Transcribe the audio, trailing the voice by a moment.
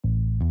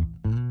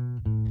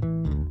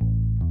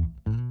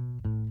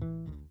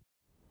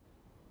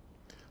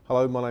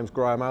Hello, my name's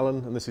Graham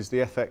Allen and this is the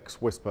FX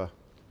Whisper.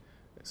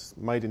 It's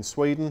made in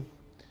Sweden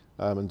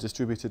and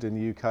distributed in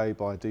the UK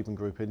by Deben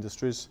Group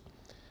Industries.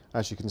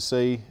 As you can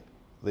see,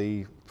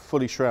 the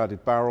fully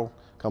shrouded barrel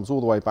comes all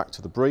the way back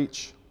to the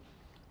breech,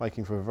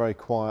 making for a very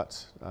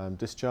quiet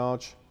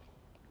discharge.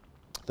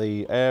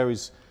 The air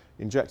is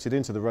injected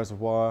into the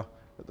reservoir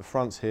at the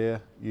front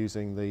here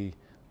using the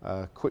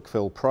quick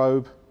fill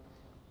probe.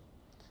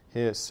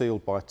 Here it's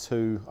sealed by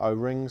two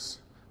O-rings.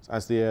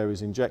 As the air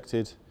is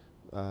injected,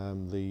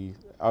 the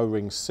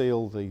O-rings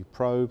seal the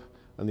probe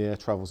and the air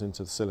travels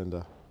into the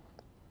cylinder.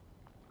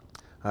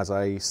 Has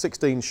a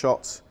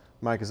 16-shot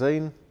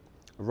magazine,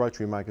 a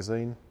rotary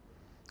magazine,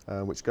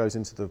 which goes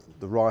into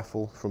the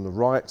rifle from the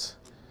right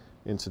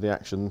into the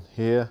action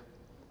here.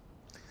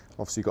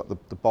 Obviously you've got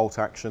the bolt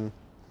action,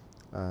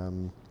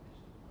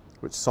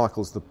 which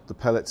cycles the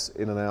pellets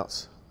in and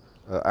out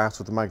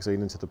of the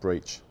magazine into the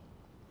breech.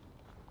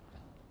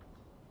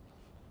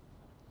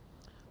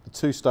 The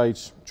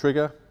two-stage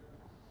trigger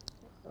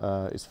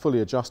is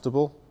fully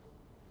adjustable,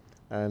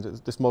 and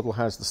this model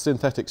has the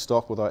synthetic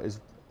stock, although it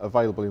is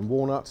available in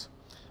walnut,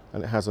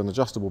 and it has an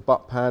adjustable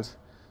butt pad.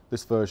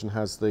 This version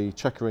has the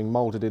checkering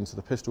moulded into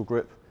the pistol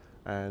grip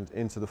and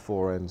into the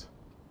fore end.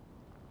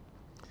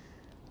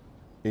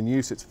 In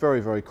use it's very,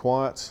 very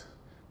quiet,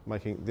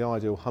 making it the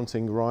ideal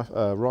hunting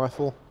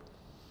rifle.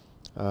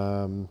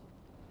 They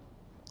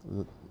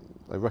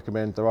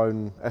recommend their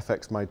own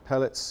FX made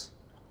pellets,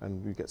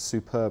 and you get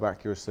superb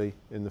accuracy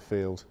in the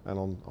field and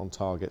on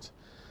target.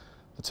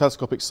 The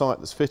telescopic sight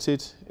that's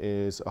fitted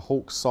is a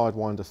Hawk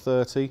Sidewinder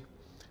 30.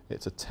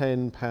 It's a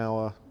 10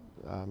 power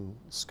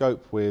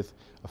scope with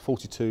a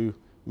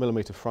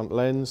 42mm front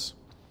lens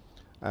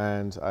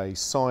and a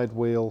side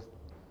wheel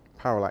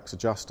parallax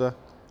adjuster,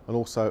 and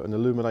also an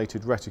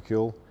illuminated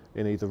reticule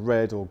in either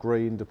red or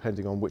green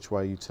depending on which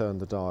way you turn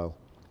the dial.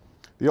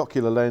 The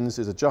ocular lens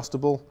is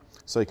adjustable,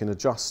 so you can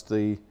adjust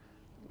the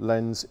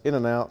lens in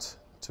and out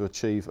to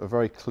achieve a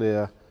very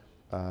clear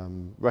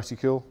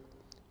reticule.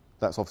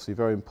 That's obviously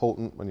very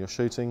important when you're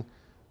shooting.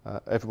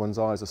 Everyone's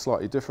eyes are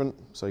slightly different,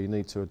 so you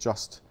need to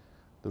adjust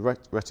the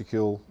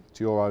reticule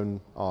to your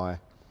own eye.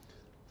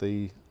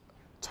 The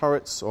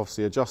turrets are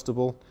obviously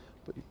adjustable,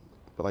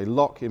 but they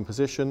lock in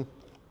position.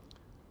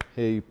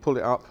 Here you pull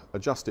it up,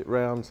 adjust it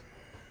round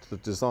to the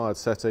desired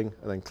setting,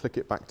 and then click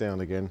it back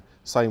down again.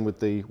 Same with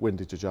the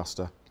windage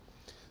adjuster.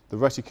 The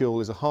reticule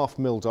is a 1/2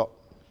 mil dot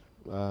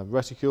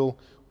reticule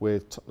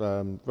with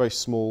very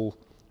small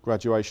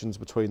graduations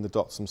between the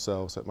dots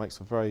themselves, so it makes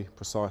for very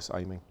precise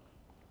aiming.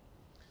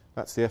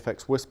 That's the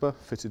FX Whisper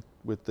fitted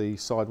with the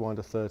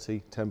Sidewinder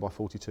 30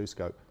 10x42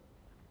 scope.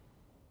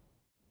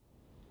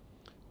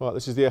 Right,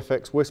 this is the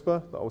FX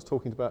Whisper that I was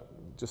talking about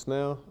just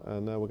now,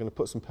 and now we're going to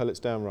put some pellets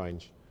down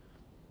range.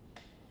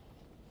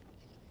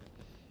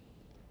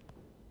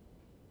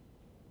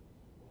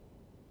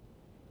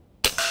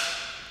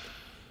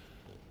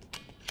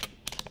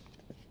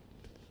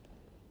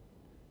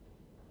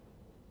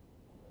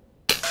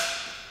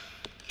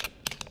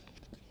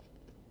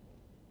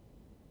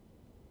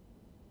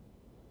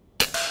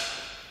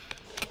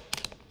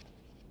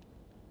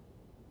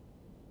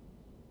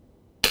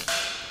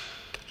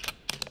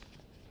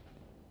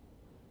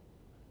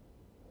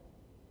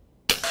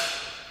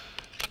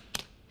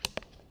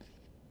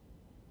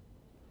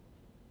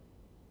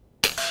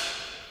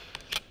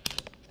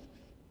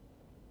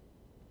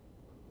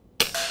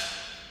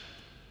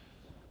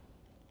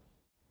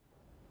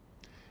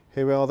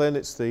 Here we are then,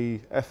 it's the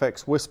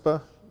FX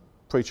Whisper,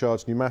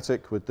 pre-charged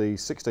pneumatic with the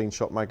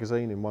 16-shot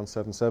magazine in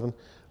 177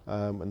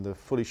 and the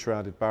fully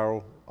shrouded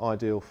barrel,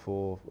 ideal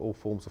for all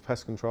forms of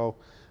pest control,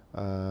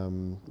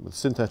 with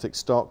synthetic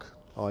stock,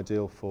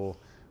 ideal for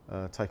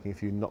taking a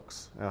few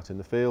knocks out in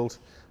the field,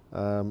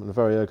 and a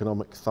very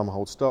ergonomic thumb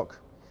hold stock.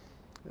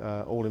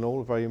 All in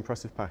all, a very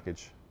impressive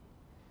package.